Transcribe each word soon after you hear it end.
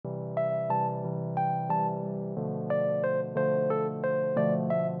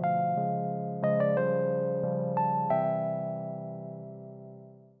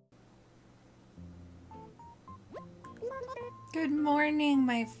Good morning,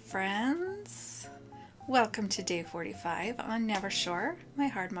 my friends. Welcome to day 45 on Nevershore, my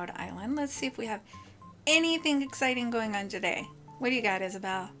hard mode island. Let's see if we have anything exciting going on today. What do you got,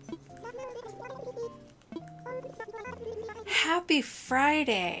 Isabel? Happy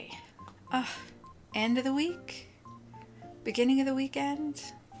Friday. End of the week, beginning of the weekend.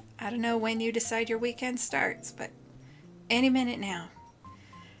 I don't know when you decide your weekend starts, but any minute now.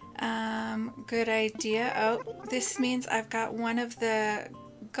 Good idea. Oh, this means I've got one of the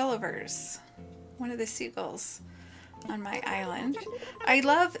Gullivers, one of the seagulls on my island. I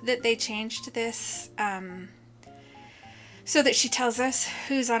love that they changed this so that she tells us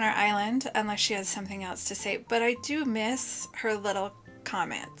who's on our island unless she has something else to say. But I do miss her little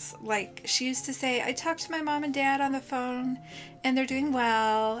comments. Like, she used to say, I talked to my mom and dad on the phone and they're doing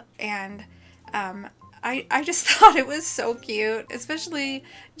well, and I just thought it was so cute, especially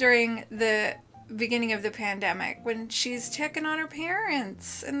during the beginning of the pandemic when she's checking on her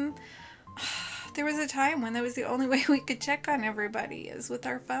parents. And there was a time when that was the only way we could check on everybody is with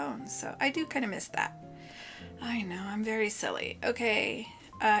our phones. So I do kind of miss that. I know, I'm very silly. Okay,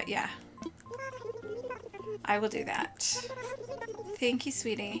 yeah. I will do that. Thank you,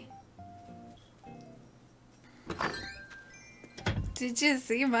 sweetie. Did you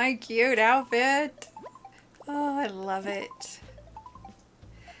see my cute outfit? Oh, I love it.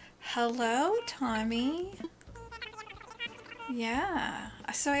 Hello, Tommy. Yeah.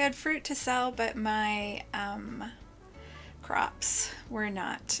 So I had fruit to sell, but my crops were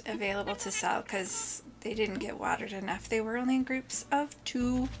not available to sell because they didn't get watered enough. They were only in groups of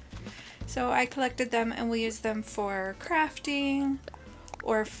 2. So I collected them and we used them for crafting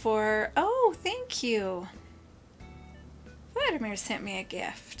or for... Oh, thank you. Vladimir sent me a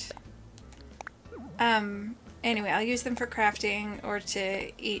gift. Anyway, I'll use them for crafting or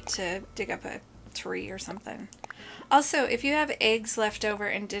to eat to dig up a tree or something. Also, if you have eggs left over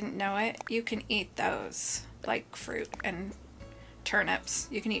and didn't know it, you can eat those, like fruit and turnips.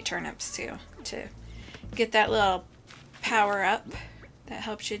 You can eat turnips too, to get that little power up that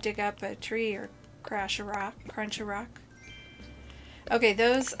helps you dig up a tree or crunch a rock. Okay,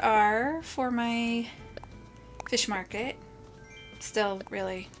 those are for my fish market. Still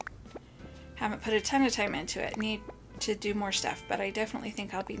really haven't put a ton of time into it. Need to do more stuff, but I definitely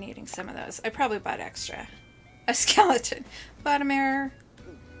think I'll be needing some of those. I probably bought extra. A skeleton. Bottom error.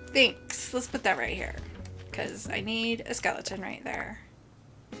 Thanks. Let's put that right here because I need a skeleton right there.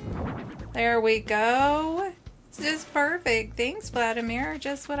 There we go. It's just perfect. Thanks, Vladimir.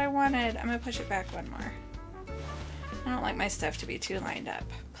 Just what I wanted. I'm gonna push it back one more. I don't like my stuff to be too lined up.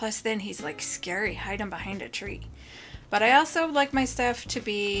 Plus then he's like scary, hiding behind a tree. But I also like my stuff to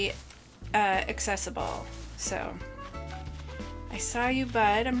be accessible. So I saw you,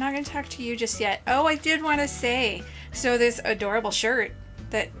 bud. I'm not going to talk to you just yet. Oh, I did want to say, so this adorable shirt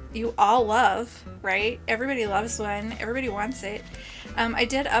that you all love, right? Everybody loves one. Everybody wants it. I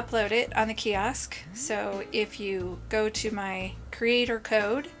did upload it on the kiosk. So if you go to my creator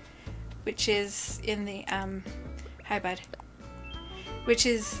code, which is in the, hi bud, which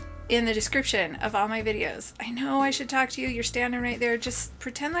is in the description of all my videos. I know I should talk to you. You're standing right there. Just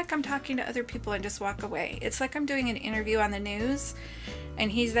pretend like I'm talking to other people and just walk away. It's like I'm doing an interview on the news and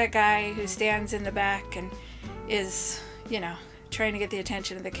he's that guy who stands in the back and is, you know, trying to get the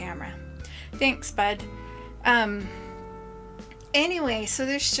attention of the camera. Thanks, bud. Anyway, so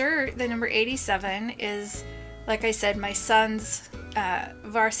this shirt, the number 87, is, like I said, my son's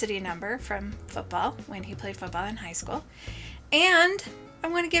varsity number from football when he played football in high school. And I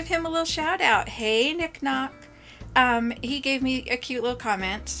want to give him a little shout out. Hey, Nick Knock. He gave me a cute little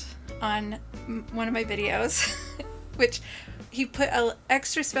comment on one of my videos, which he put an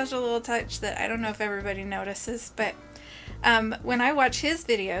extra special little touch that I don't know if everybody notices, but when I watch his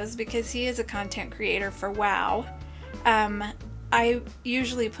videos, because he is a content creator for WoW, I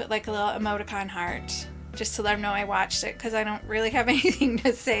usually put like a little emoticon heart just to let him know I watched it because I don't really have anything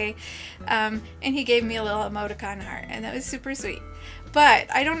to say. And he gave me a little emoticon heart, and that was super sweet.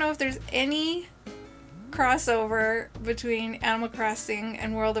 But I don't know if there's any crossover between Animal Crossing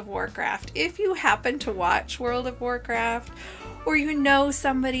and World of Warcraft. If you happen to watch World of Warcraft, or you know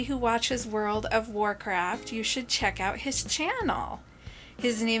somebody who watches World of Warcraft, you should check out his channel.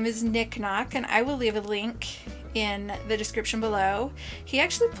 His name is Nick Knock, and I will leave a link in the description below. He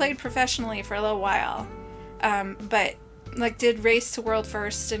actually played professionally for a little while, but like did race to world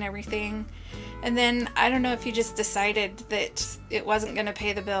first and everything. And then I don't know if he just decided that it wasn't going to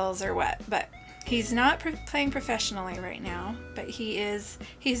pay the bills or what, but he's not playing professionally right now, but he's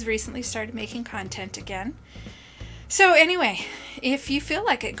recently started making content again. So anyway, if you feel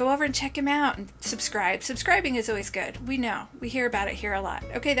like it, go over and check him out and subscribe. Subscribing is always good. We know. We hear about it here a lot.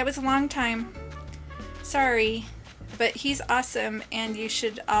 Okay, that was a long time. Sorry. But he's awesome, and you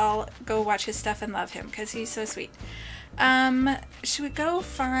should all go watch his stuff and love him, because he's so sweet. Should we go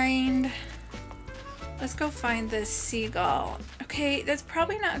find... Let's go find the seagull. Okay, that's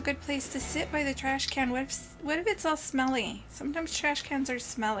probably not a good place to sit by the trash can. What if it's all smelly? Sometimes trash cans are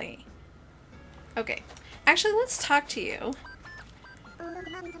smelly. Okay. Actually, let's talk to you.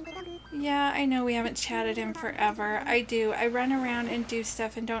 Yeah, I know we haven't chatted in forever. I do. I run around and do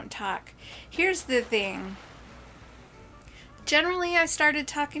stuff and don't talk. Here's the thing. Generally, I started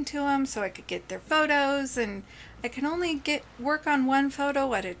talking to them so I could get their photos, and I can only work on one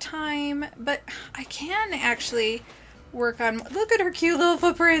photo at a time, but I can actually work on... Look at her cute little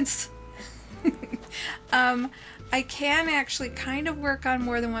footprints! I can actually kind of work on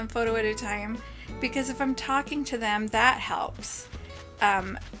more than one photo at a time, because if I'm talking to them, that helps.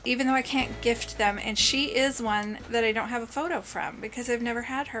 Even though I can't gift them, and she is one that I don't have a photo from, because I've never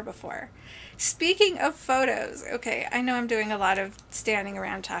had her before. Speaking of photos, okay, I know I'm doing a lot of standing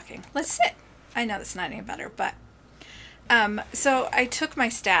around talking. Let's sit. I know that's not any better, but... so I took my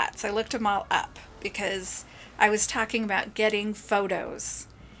stats. I looked them all up because I was talking about getting photos.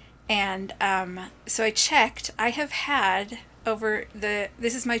 And so I checked. I have had over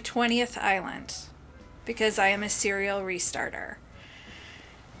this is my 20th island because I am a serial restarter.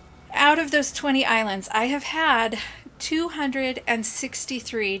 Out of those 20 islands, I have had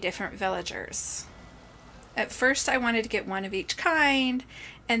 263 different villagers. At first I wanted to get one of each kind,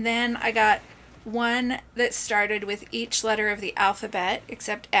 and then I got one that started with each letter of the alphabet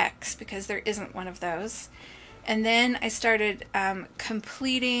except X, because there isn't one of those. And then I started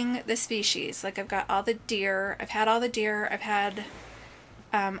completing the species. Like I've got all the deer, I've had all the deer, I've had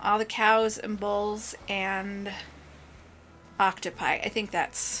all the cows and bulls and octopi. I think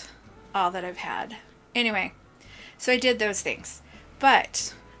that's all that I've had. Anyway, so I did those things.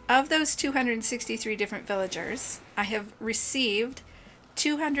 But of those 263 different villagers, I have received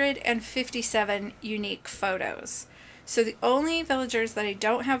 257 unique photos. So the only villagers that I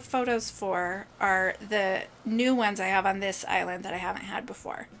don't have photos for are the new ones I have on this island that I haven't had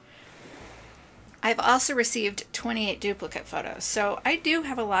before. I've also received 28 duplicate photos, so I do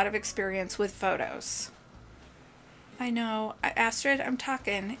have a lot of experience with photos. I know. Astrid, I'm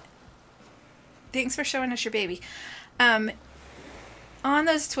talking. Thanks for showing us your baby. On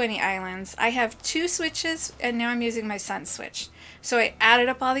those 20 islands, I have 2 switches, and now I'm using my son's switch. So I added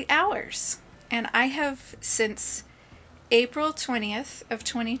up all the hours, and I have, since April 20th of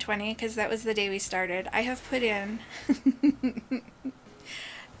 2020, because that was the day we started, I have put in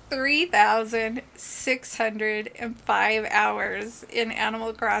 3,605 hours in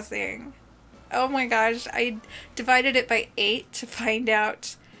Animal Crossing. Oh my gosh, I divided it by 8 to find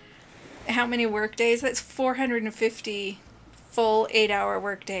out how many work days. That's 450 full 8-hour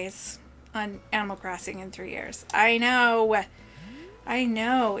work days on Animal Crossing in 3 years. I know,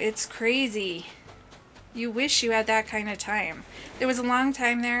 it's crazy. You wish you had that kind of time. There was a long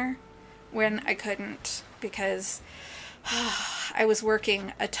time there when I couldn't, because I was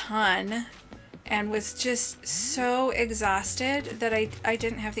working a ton and was just so exhausted that I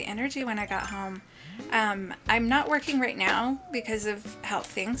didn't have the energy when I got home. I'm not working right now because of health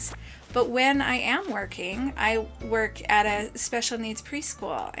things, but when I am working, I work at a special needs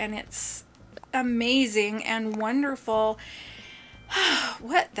preschool, and it's amazing and wonderful.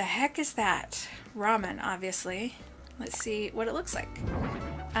 What the heck is that? Ramen, obviously. Let's see what it looks like.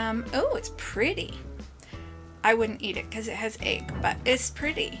 Oh, it's pretty. I wouldn't eat it because it has egg, but it's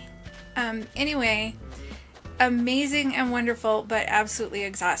pretty. Anyway, amazing and wonderful, but absolutely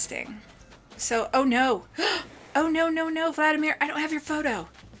exhausting. So, oh no. Oh no, Vladimir, I don't have your photo.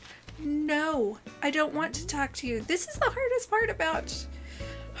 No, I don't want to talk to you. This is the hardest part about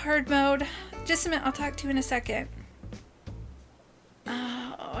hard mode. Just a minute, I'll talk to you in a second.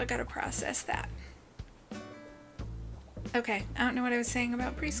 Oh, I gotta process that. Okay, I don't know what I was saying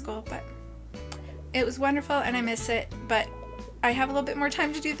about preschool, but it was wonderful and I miss it, but I have a little bit more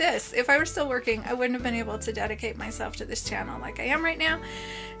time to do this. If I were still working, I wouldn't have been able to dedicate myself to this channel like I am right now.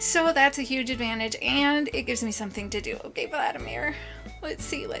 So that's a huge advantage, and it gives me something to do. Okay, Vladimir. Let's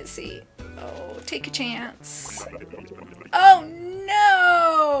see. Oh, take a chance. Oh,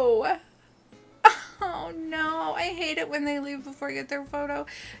 no! Oh, no. I hate it when they leave before I get their photo.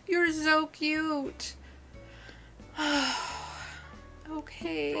 You're so cute.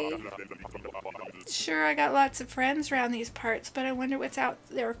 Okay. Sure, I got lots of friends around these parts, but I wonder what's out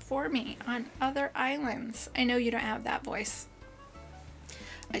there for me on other islands. I know you don't have that voice.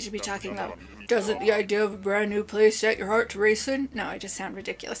 I should be talking low. Doesn't the idea of a brand new place set your heart to racing? No, I just sound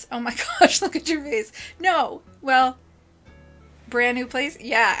ridiculous. Oh my gosh, look at your face. No, well, brand new place?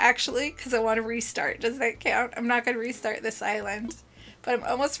 Yeah, actually, because I want to restart. Does that count? I'm not going to restart this island, but I'm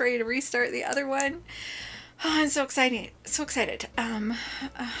almost ready to restart the other one. Oh, I'm so excited. So excited.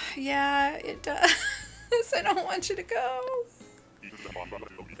 Yeah, it does. I don't want you to go.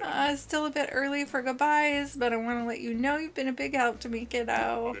 Still a bit early for goodbyes, but I want to let you know you've been a big help to me,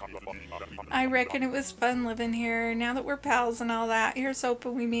 kiddo. I reckon it was fun living here. Now that we're pals and all that, here's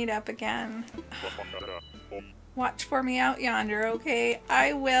hoping we meet up again. Watch for me out yonder, okay?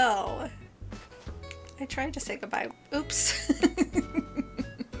 I will. I tried to say goodbye. Oops.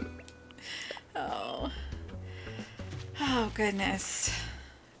 Oh. Oh, goodness.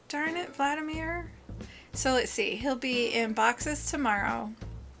 Darn it, Vladimir. So let's see. He'll be in boxes tomorrow,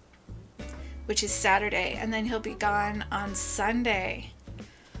 which is Saturday, and then he'll be gone on Sunday.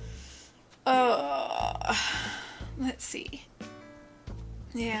 Oh, let's see.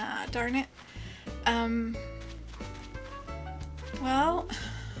 Yeah, darn it. Well,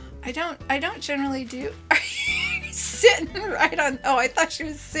 I don't generally do. Are you sitting right on? Oh, I thought she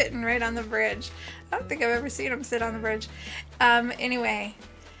was sitting right on the bridge. I don't think I've ever seen him sit on the bridge. Anyway,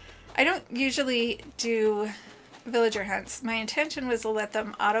 I don't usually do villager hunts. My intention was to let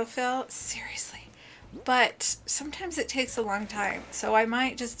them autofill. Seriously. But sometimes it takes a long time. So I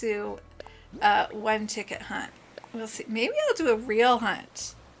might just do a one ticket hunt. We'll see. Maybe I'll do a real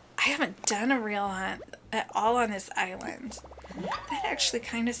hunt. I haven't done a real hunt at all on this island. That actually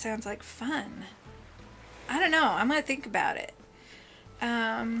kind of sounds like fun. I don't know. I'm going to think about it.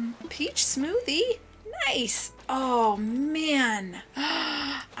 Peach smoothie? Nice. Oh, man.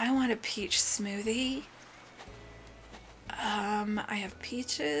 I want a peach smoothie. I have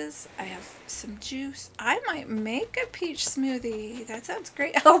peaches. I have some juice. I might make a peach smoothie. That sounds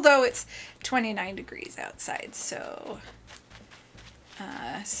great. Although it's 29 degrees outside, so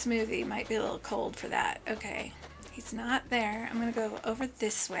smoothie might be a little cold for that. Okay, he's not there. I'm gonna go over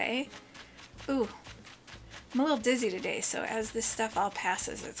this way. Ooh, I'm a little dizzy today, so as this stuff all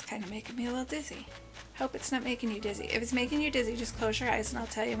passes, it's kind of making me a little dizzy. Hope it's not making you dizzy. If it's making you dizzy, just close your eyes and I'll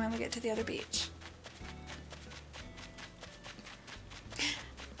tell you when we get to the other beach.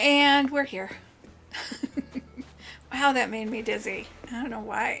 And we're here. Wow, that made me dizzy. I don't know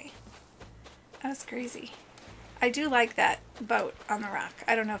why. That was crazy. I do like that boat on the rock.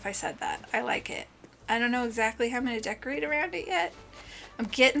 I don't know if I said that. I like it. I don't know exactly how I'm going to decorate around it yet. I'm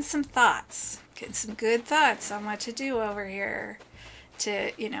getting some thoughts. Getting some good thoughts on what to do over here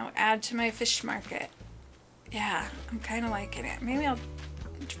to, you know, add to my fish market. Yeah, I'm kind of liking it. Maybe I'll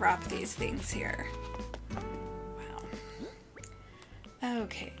drop these things here.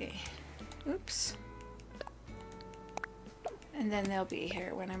 Okay, oops. And then they'll be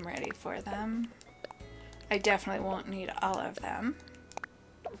here when I'm ready for them. I definitely won't need all of them,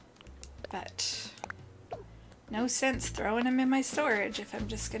 but no sense throwing them in my storage if I'm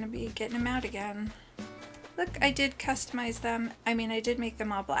just going to be getting them out again. Look, I did customize them. I mean, I did make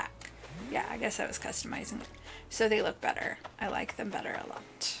them all black. Yeah, I guess I was customizing it. So they look better. I like them better a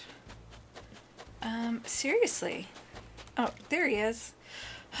lot. Seriously. Oh, there he is.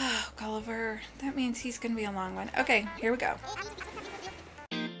 Oh, Gulliver. That means he's going to be a long one. Okay, here we go.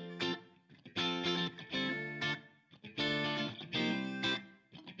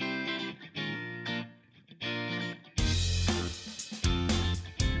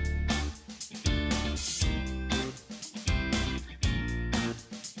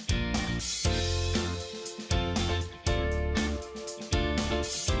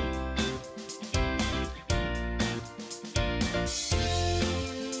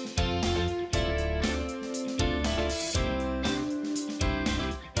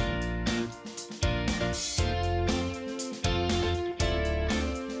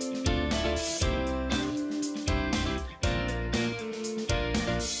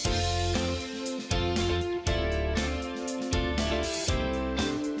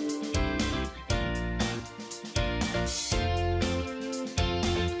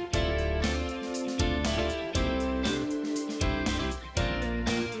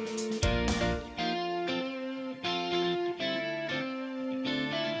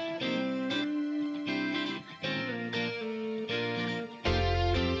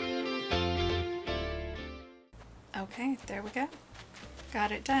 Okay, there we go.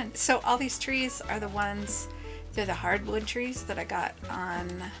 Got it done. So all these trees are the ones, they're the hardwood trees that I got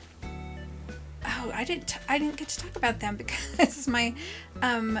on, oh, I didn't get to talk about them because my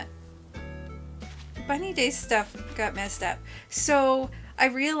Bunny Day stuff got messed up. So I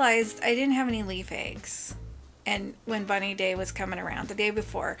realized I didn't have any leaf eggs. and when Bunny Day was coming around the day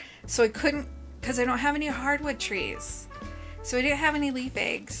before. So I couldn't, because I don't have any hardwood trees. So I didn't have any leaf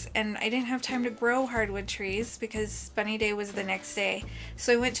eggs, and I didn't have time to grow hardwood trees because Bunny Day was the next day.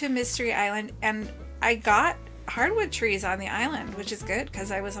 So I went to Mystery Island, and I got hardwood trees on the island, which is good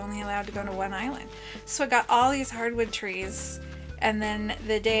because I was only allowed to go to one island. So I got all these hardwood trees, and then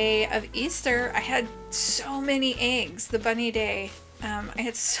the day of Easter, I had so many eggs. The Bunny Day, I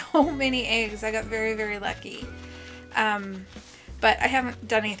had so many eggs. I got very, very lucky. But I haven't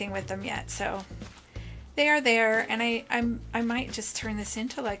done anything with them yet, so they are there, and I might just turn this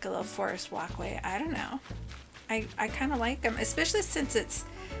into like a little forest walkway. I don't know. I kind of like them, especially since it's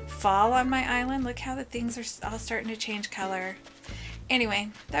fall on my island. Look how the things are all starting to change color. Anyway,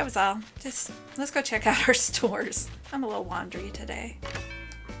 that was all. Just let's go check out our stores. I'm a little wandry today.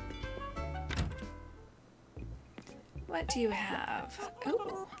 What do you have?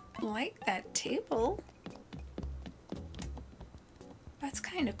 Oh, I like that table. That's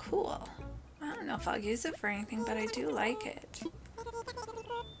kind of cool. I don't know if I'll use it for anything, but I do like it.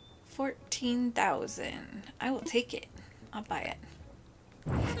 14,000. I will take it. I'll buy it.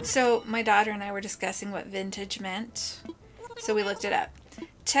 So my daughter and I were discussing what vintage meant. So we looked it up.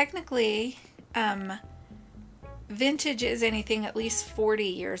 Technically, vintage is anything at least 40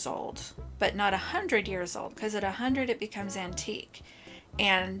 years old, but not 100 years old, because at 100 it becomes antique.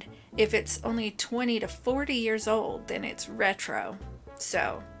 And if it's only 20 to 40 years old, then it's retro.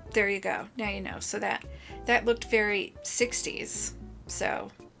 So there you go. Now you know. So that looked very 60s,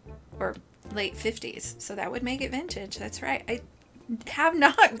 so, or late 50s. So that would make it vintage. That's right. I have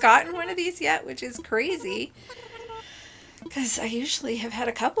not gotten one of these yet, which is crazy, because I usually have had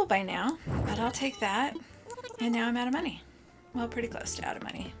a couple by now, but I'll take that. And now I'm out of money. Well, pretty close to out of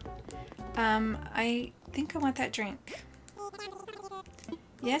money. I think I want that drink.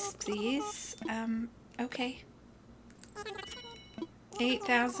 Yes, please. Okay.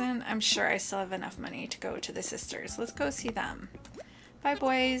 8,000. I'm sure I still have enough money to go to the sisters. Let's go see them. Bye,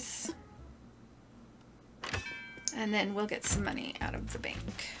 boys. And then we'll get some money out of the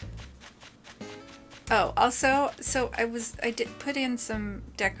bank. Oh, also, so I did put in some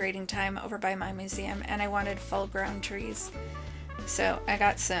decorating time over by my museum, and I wanted full-grown trees. So I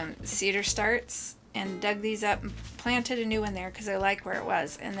got some cedar starts and dug these up and planted a new one there because I like where it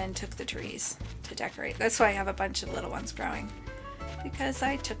was, and then took the trees to decorate. That's why I have a bunch of little ones growing, because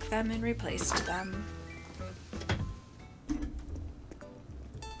I took them and replaced them.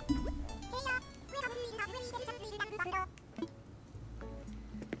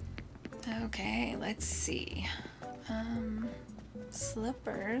 Okay, let's see.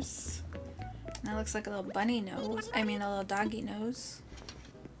 Slippers. That looks like a little bunny nose. I mean, a little doggy nose.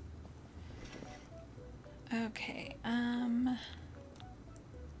 Okay,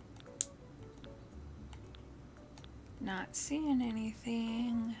 not seeing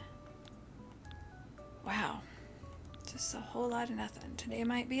anything. Wow. Just a whole lot of nothing. Today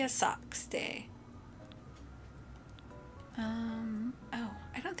might be a socks day. Oh,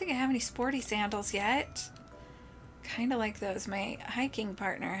 I don't think I have any sporty sandals yet. Kind of like those. My hiking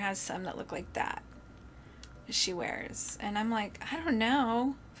partner has some that look like that she wears. And I'm like, I don't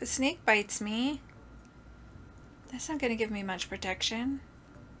know. If a snake bites me, that's not going to give me much protection.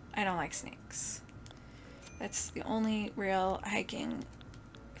 I don't like snakes. That's the only real hiking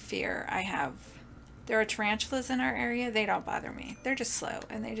fear I have. There are tarantulas in our area. They don't bother me. They're just slow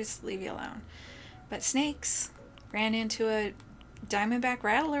and they just leave you alone. But snakes, ran into a diamondback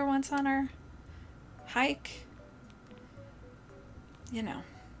rattler once on our hike. You know,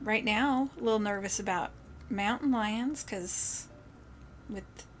 right now, a little nervous about mountain lions because with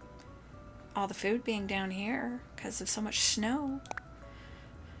all the food being down here because of so much snow.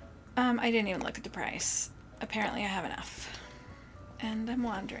 I didn't even look at the price. Apparently I have enough. And I'm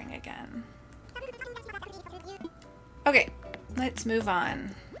wandering again. Okay, let's move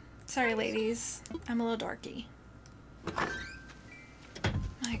on. Sorry, ladies. I'm a little dorky.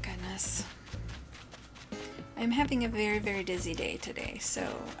 My goodness. I'm having a very, very dizzy day today, so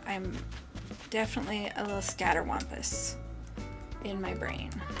I'm definitely a little scatterwampus in my brain.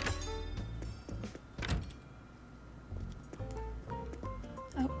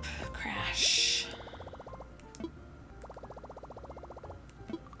 Oh, crash.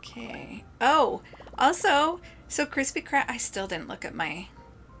 Okay. Oh, also, so Crispy Crafts, I still didn't look at my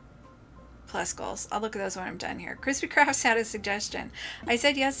plus goals. I'll look at those when I'm done here. Crispy Crafts had a suggestion. I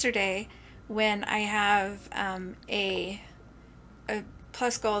said yesterday when I have a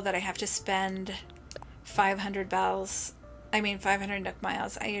plus goal that I have to spend 500 bells, 500 Nook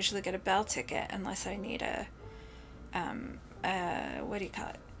miles, I usually get a bell ticket unless I need a what do you call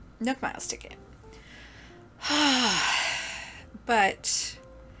it? Nook miles ticket. But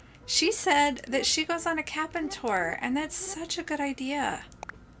she said that she goes on a Kapp'n tour, and that's such a good idea.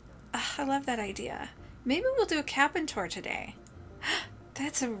 I love that idea. Maybe we'll do a Kapp'n tour today.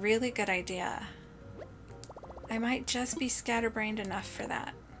 That's a really good idea. I might just be scatterbrained enough for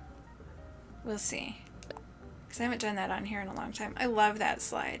that. We'll see. Because I haven't done that on here in a long time. I love that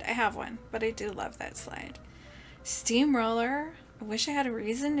slide. I have one, but I do love that slide. Steamroller. I wish I had a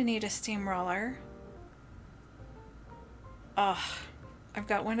reason to need a steamroller. Oh, I've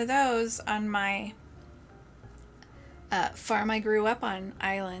got one of those on my farm I grew up on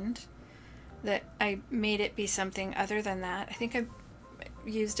island that I made it be something other than that. I think I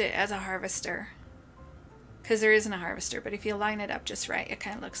used it as a harvester. Because there isn't a harvester, but if you line it up just right, it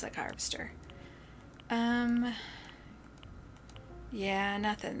kind of looks like a harvester. Yeah,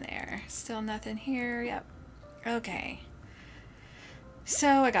 nothing there. Still nothing here. Yep. Okay. So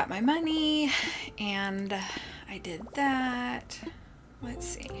I got my money, and I did that. Let's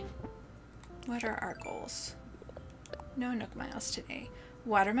see. What are our goals? No Nook Miles today.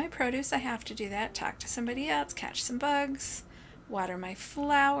 Water my produce. I have to do that. Talk to somebody else. Catch some bugs. Water my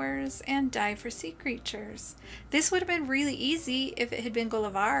flowers, and dive for sea creatures. This would have been really easy if it had been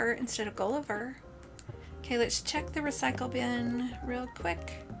Gulliver instead of Gulliver. Okay, let's check the recycle bin real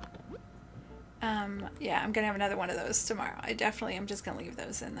quick. Yeah, I'm gonna have another one of those tomorrow. I definitely am just gonna leave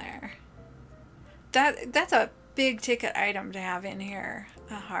those in there. That's a big ticket item to have in here.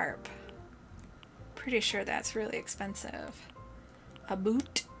 A harp. Pretty sure that's really expensive. A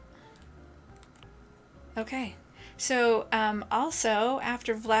boot. Okay. So, also,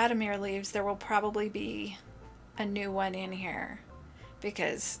 after Vladimir leaves, there will probably be a new one in here.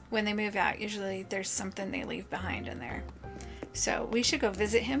 Because when they move out, usually there's something they leave behind in there. So, we should go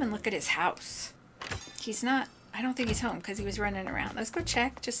visit him and look at his house. He's not, I don't think he's home because he was running around. Let's go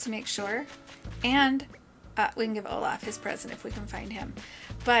check just to make sure. And we can give Olaf his present if we can find him.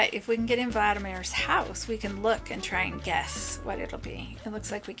 But if we can get in Vladimir's house, we can look and try and guess what it'll be. It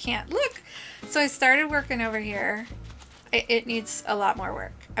looks like we can't. Look! So I started working over here. It needs a lot more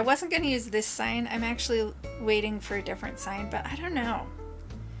work. I wasn't going to use this sign. I'm actually waiting for a different sign, but I don't know.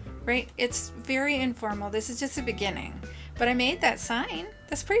 Right? It's very informal. This is just the beginning. But I made that sign.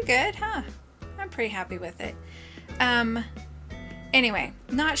 That's pretty good, huh? I'm pretty happy with it. Anyway,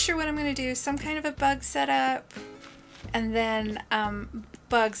 not sure what I'm going to do. Some kind of a bug setup. And then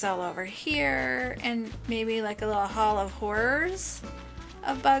bugs all over here. And maybe like a little hall of horrors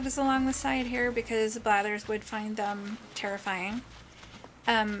of bugs along the side here because blathers would find them terrifying.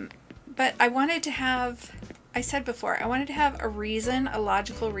 But I wanted to have, I said before, I wanted to have a reason, a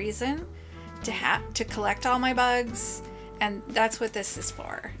logical reason to collect all my bugs. And that's what this is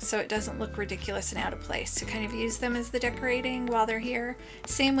for. So it doesn't look ridiculous and out of place. To kind of use them as the decorating while they're here.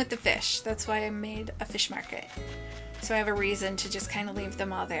 Same with the fish. That's why I made a fish market. So I have a reason to just kind of leave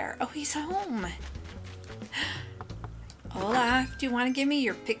them all there. Oh, he's home. Olaf, do you want to give me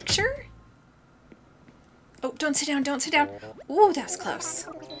your picture? Oh, don't sit down, don't sit down. Ooh, that was close.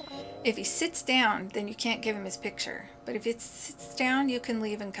 If he sits down, then you can't give him his picture. But if it sits down, you can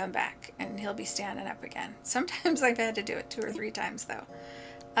leave and come back, and he'll be standing up again. Sometimes I've had to do it 2 or 3 times, though.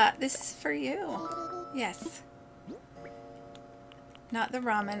 This is for you. Yes. Not the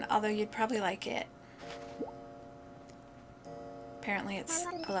ramen, although you'd probably like it. Apparently it's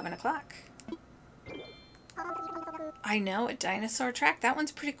 11 o'clock. I know, a dinosaur track. That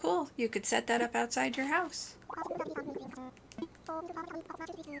one's pretty cool. You could set that up outside your house.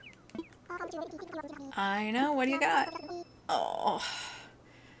 I know. What do you got? Oh,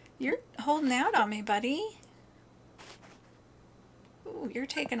 you're holding out on me, buddy. Ooh, you're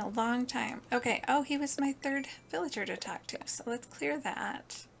taking a long time. Okay. Oh, he was my 3rd villager to talk to, so let's clear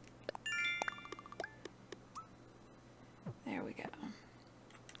that. There we go.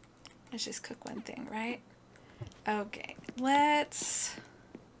 Let's just cook one thing, right? Okay, let's...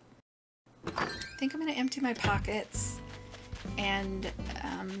 I think I'm going to empty my pockets and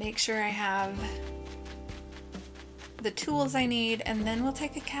make sure I have the tools I need, and then we'll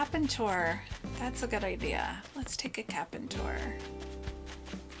take a Kapp'n tour. That's a good idea. Let's take a Kapp'n tour.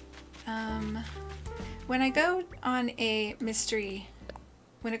 When I go on a mystery...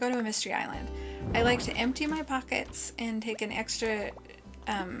 When I go to a mystery island, I like to empty my pockets and take an extra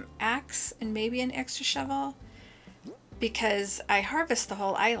axe and maybe an extra shovel, because I harvest the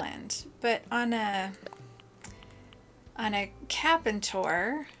whole island. But on a Kapp'n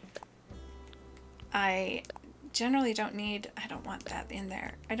tour, I generally don't need, I don't want that in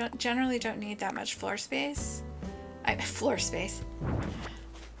there. I generally don't need that much floor space. I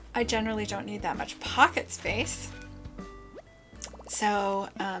generally don't need that much pocket space. So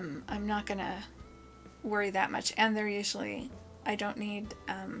I'm not gonna worry that much. And they're usually, I don't need,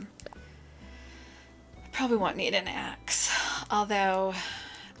 probably won't need an axe. Although,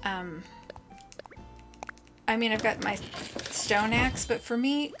 I mean, I've got my stone axe, but for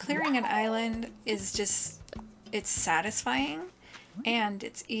me, clearing an island is just, it's satisfying. And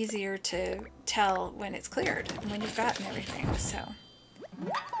it's easier to tell when it's cleared, when you've gotten everything, so.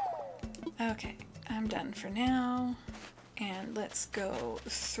 Okay, I'm done for now. And let's go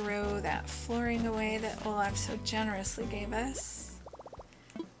throw that flooring away that Olaf so generously gave us.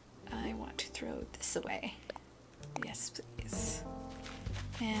 I want to throw this away. Yes, please.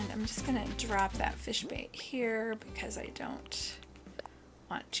 And I'm just gonna drop that fish bait here because I don't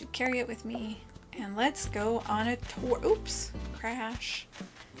want to carry it with me. And let's go on a tour. Oops, crash.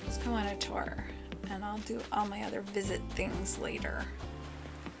 Let's go on a tour. And I'll do all my other visit things later.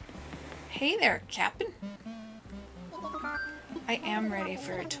 Hey there, Kapp'n. I am ready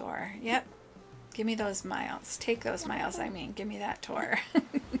for a tour. Yep. Give me those miles. Take those miles, I mean. Give me that tour.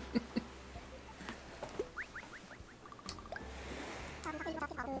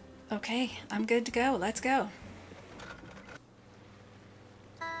 Okay, I'm good to go. Let's go.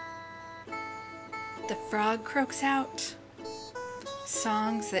 The frog croaks out.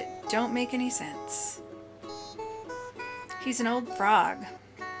 Songs that don't make any sense. He's an old frog,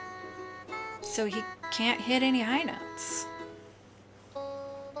 so he can't hit any high notes.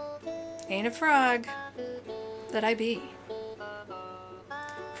 Ain't a frog that I be.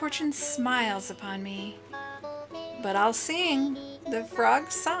 Fortune smiles upon me, but I'll sing the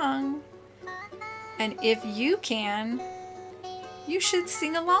frog song. And if you can, you should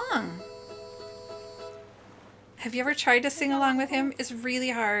sing along. Have you ever tried to sing along with him? It's really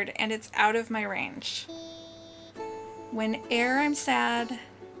hard and it's out of my range. Whene'er I'm sad,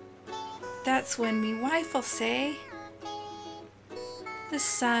 that's when me wife will say, the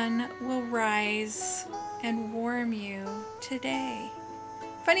sun will rise and warm you today.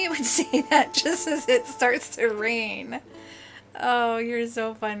 Funny it would say that just as it starts to rain. Oh, you're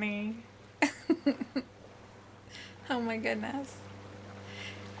so funny. Oh my goodness.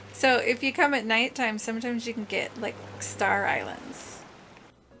 So if you come at nighttime, sometimes you can get like star islands.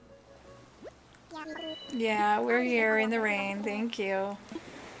 Yeah, we're here in the rain. Thank you.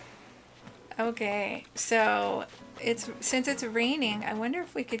 Okay, so since it's raining, I wonder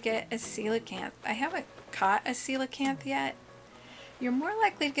if we could get a coelacanth. I haven't caught a coelacanth yet. You're more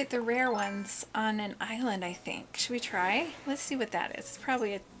likely to get the rare ones on an island, I think. Should we try? Let's see what that is. It's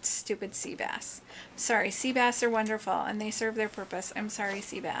probably a stupid sea bass. Sorry, sea bass are wonderful and they serve their purpose. I'm sorry,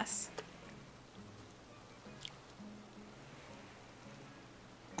 sea bass.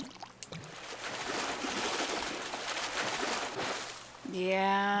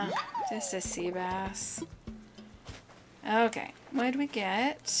 Yeah, just a sea bass. Okay, what did we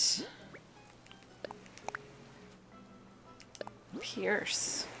get?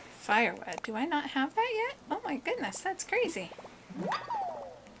 Pierce. Firewood. Do I not have that yet? Oh my goodness, that's crazy.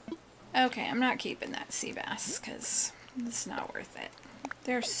 Okay, I'm not keeping that sea bass because it's not worth it.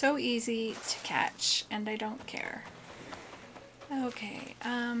 They're so easy to catch and I don't care. Okay,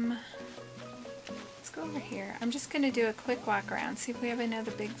 let's go over here. I'm just going to do a quick walk around, see if we have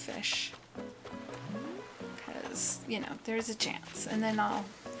another big fish. Because, you know, there's a chance. And then I'll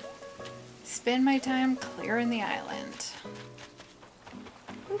spend my time clearing the island.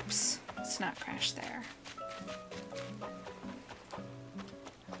 Oops, let's not crash there.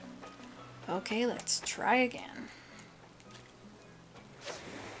 Okay, let's try again.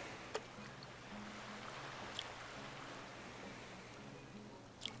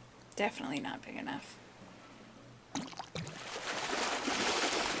 Definitely not big enough.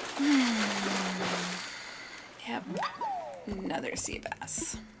 Yep, another sea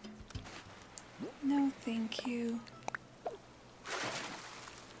bass. No, thank you.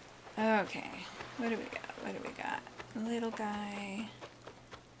 Okay, what do we got? What do we got? Little guy,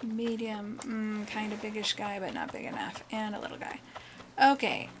 medium, kind of biggish guy, but not big enough, and a little guy.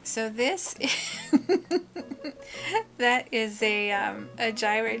 Okay, so this that is a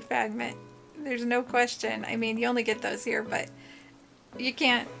gyroid fragment. There's no question. I mean, you only get those here, but you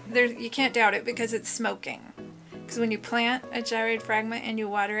can't doubt it because it's smoking. Because when you plant a gyroid fragment and you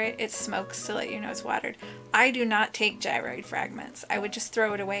water it, it smokes to let you know it's watered. I do not take gyroid fragments. I would just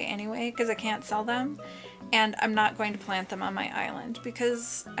throw it away anyway because I can't sell them. And I'm not going to plant them on my island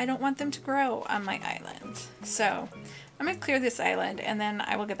because I don't want them to grow on my island. So I'm going to clear this island and then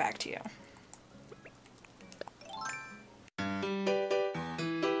I will get back to you.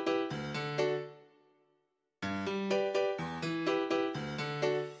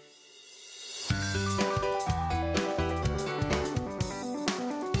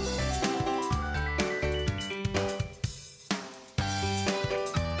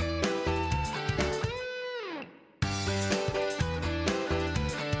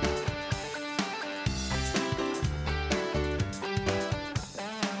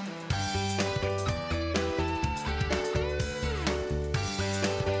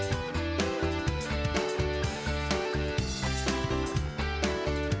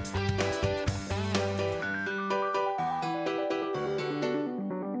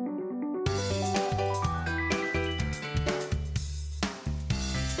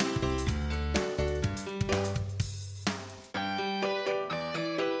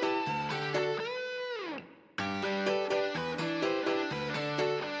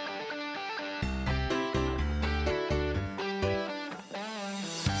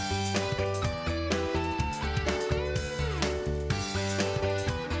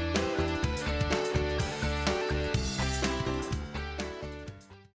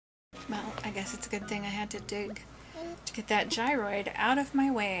 guess it's a good thing I had to dig to get that gyroid out of my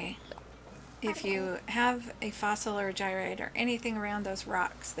way. If you have a fossil or a gyroid or anything around those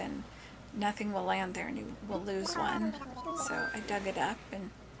rocks, then nothing will land there and you will lose one. So I dug it up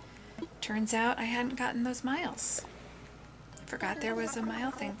and turns out I hadn't gotten those miles. Forgot there was a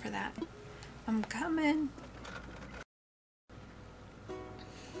mile thing for that. I'm coming.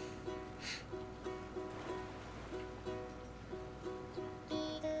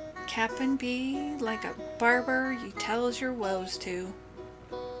 Kapp'n be like a barber you tells your woes to.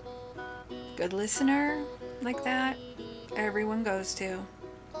 Good listener like that, everyone goes to.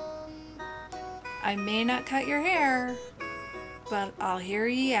 I may not cut your hair, but I'll hear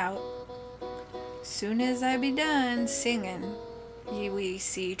ye out. Soon as I be done singing, ye wee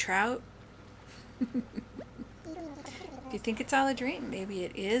sea trout. If you think it's all a dream, maybe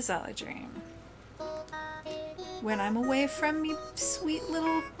it is all a dream. When I'm away from me sweet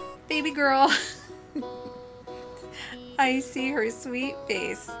little baby girl, I see her sweet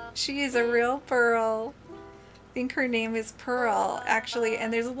face. She is a real pearl. I think her name is Pearl, actually,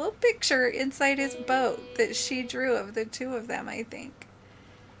 and there's a little picture inside his boat that she drew of the two of them, I think.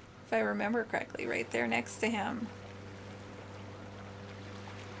 If I remember correctly, right there next to him.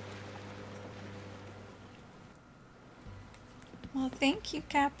 Well, thank you,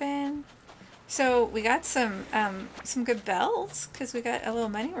 Kapp'n. So we got some good bells because we got a little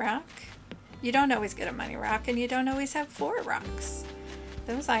money rock. You don't always get a money rock, and you don't always have 4 rocks.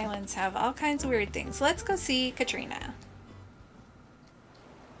 Those islands have all kinds of weird things. Let's go see Katrina.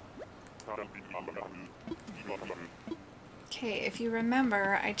 Okay, if you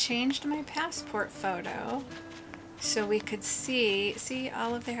remember, I changed my passport photo so we could see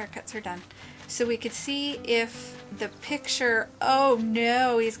all of the haircuts are done. So we could see if the picture, oh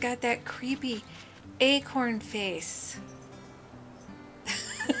no, he's got that creepy acorn face.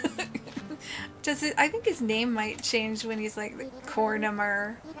 I think his name might change when he's like the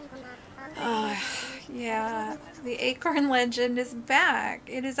Cornimer. Oh, yeah. The acorn legend is back.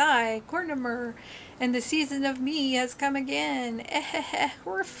 It is I, Cornimer, and the season of me has come again.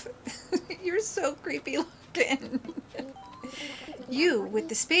 You're so creepy looking. You, with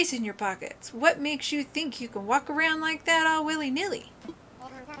the space in your pockets, what makes you think you can walk around like that all willy-nilly?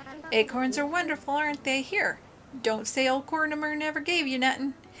 Acorns are wonderful, aren't they? Here, don't say old Cornimer never gave you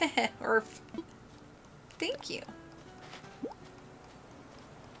nothing. Orf. Thank you.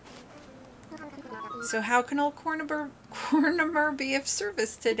 So how can old Cornimer be of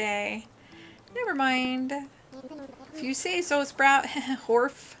service today? Never mind. If you say so, Sprout.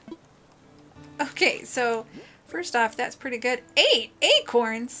 Horf. Okay, so first off, that's pretty good. 8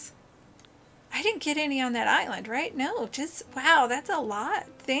 acorns? I didn't get any on that island, right? No, just, wow, that's a lot.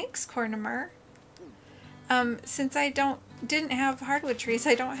 Thanks, Cornimer. Since I didn't have hardwood trees,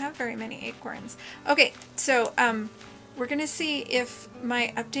 I don't have very many acorns. Okay, so we're gonna see if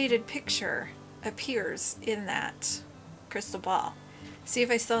my updated picture appears in that crystal ball. See if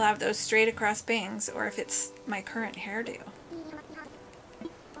I still have those straight across bangs or if it's my current hairdo.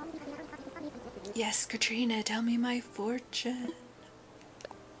 Yes, Katrina, tell me my fortune.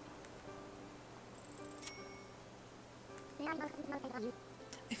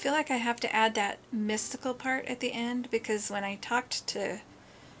 I feel like I have to add that mystical part at the end because when I talked to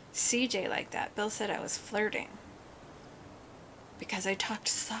CJ like that, Bill said I was flirting. Because I talked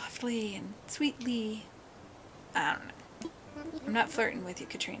softly and sweetly. I don't know. I'm not flirting with you,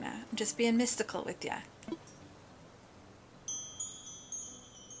 Katrina. I'm just being mystical with ya.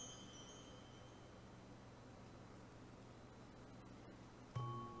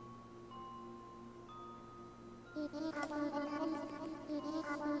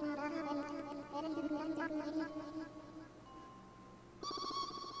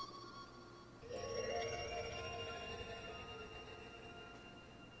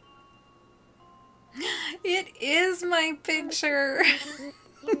 It is my picture.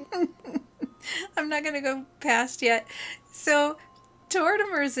 I'm not gonna go past yet. So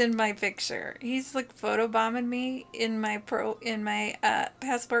Tortimer's in my picture. He's like photobombing me in my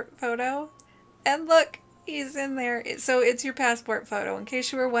passport photo. And look, he's in there. So it's your passport photo, in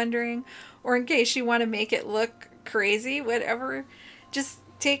case you were wondering, or in case you want to make it look crazy, whatever. Just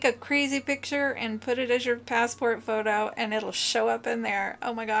take a crazy picture and put it as your passport photo and it'll show up in there.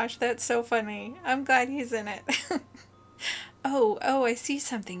 Oh my gosh, that's so funny. I'm glad he's in it. Oh, I see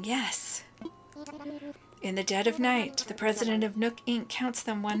something. Yes. In the dead of night, the president of Nook Inc. counts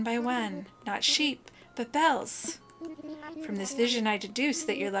them one by one. Not sheep, but bells. From this vision, I deduce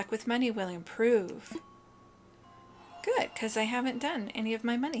that your luck with money will improve. Good, because I haven't done any of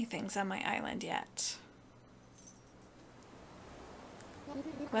my money things on my island yet.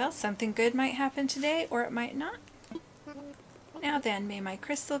 Well, something good might happen today, or it might not. Now then, may my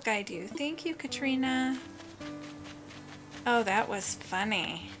crystal guide you. Thank you, Katrina. Oh, that was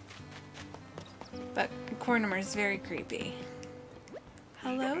funny. But Cornimer's very creepy.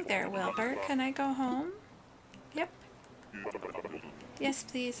 Hello there, Wilbur. Can I go home? Yep. Yes,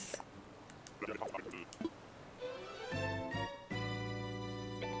 please.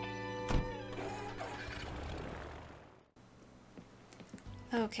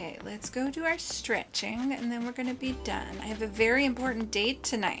 Okay, let's go do our stretching and then we're going to be done. I have a very important date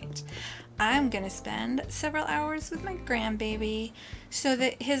tonight. I'm going to spend several hours with my grandbaby so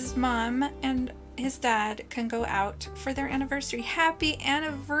that his mom and his dad can go out for their anniversary. Happy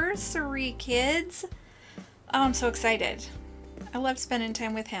anniversary, kids! Oh, I'm so excited. I love spending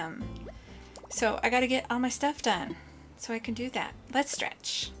time with him. So I got to get all my stuff done so I can do that. Let's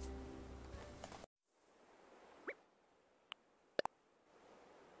stretch.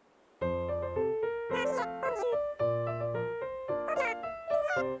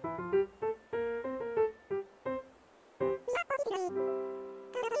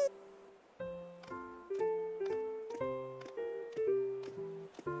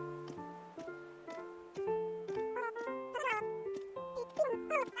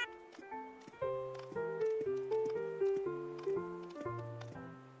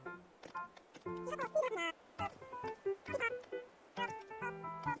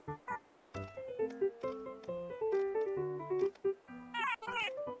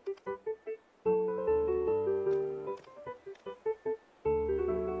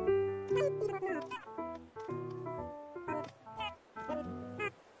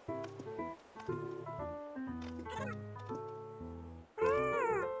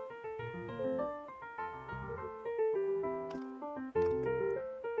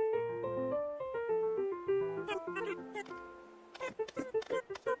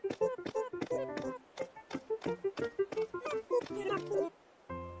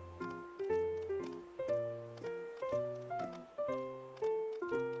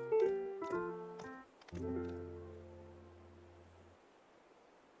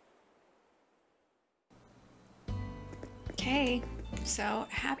 Okay, so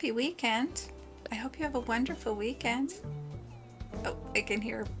happy weekend. I hope you have a wonderful weekend. Oh, I can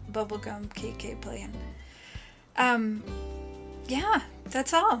hear Bubblegum KK playing. Yeah,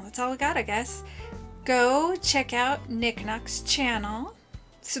 that's all. That's all we got, I guess. Go check out Nick Knock's channel.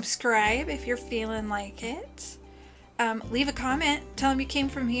 Subscribe if you're feeling like it. Leave a comment. Tell him you came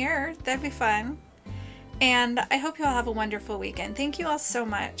from here. That'd be fun. And I hope you all have a wonderful weekend. Thank you all so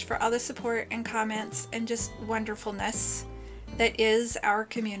much for all the support and comments and just wonderfulness that is our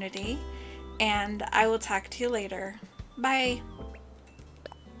community. And I will talk to you later. Bye.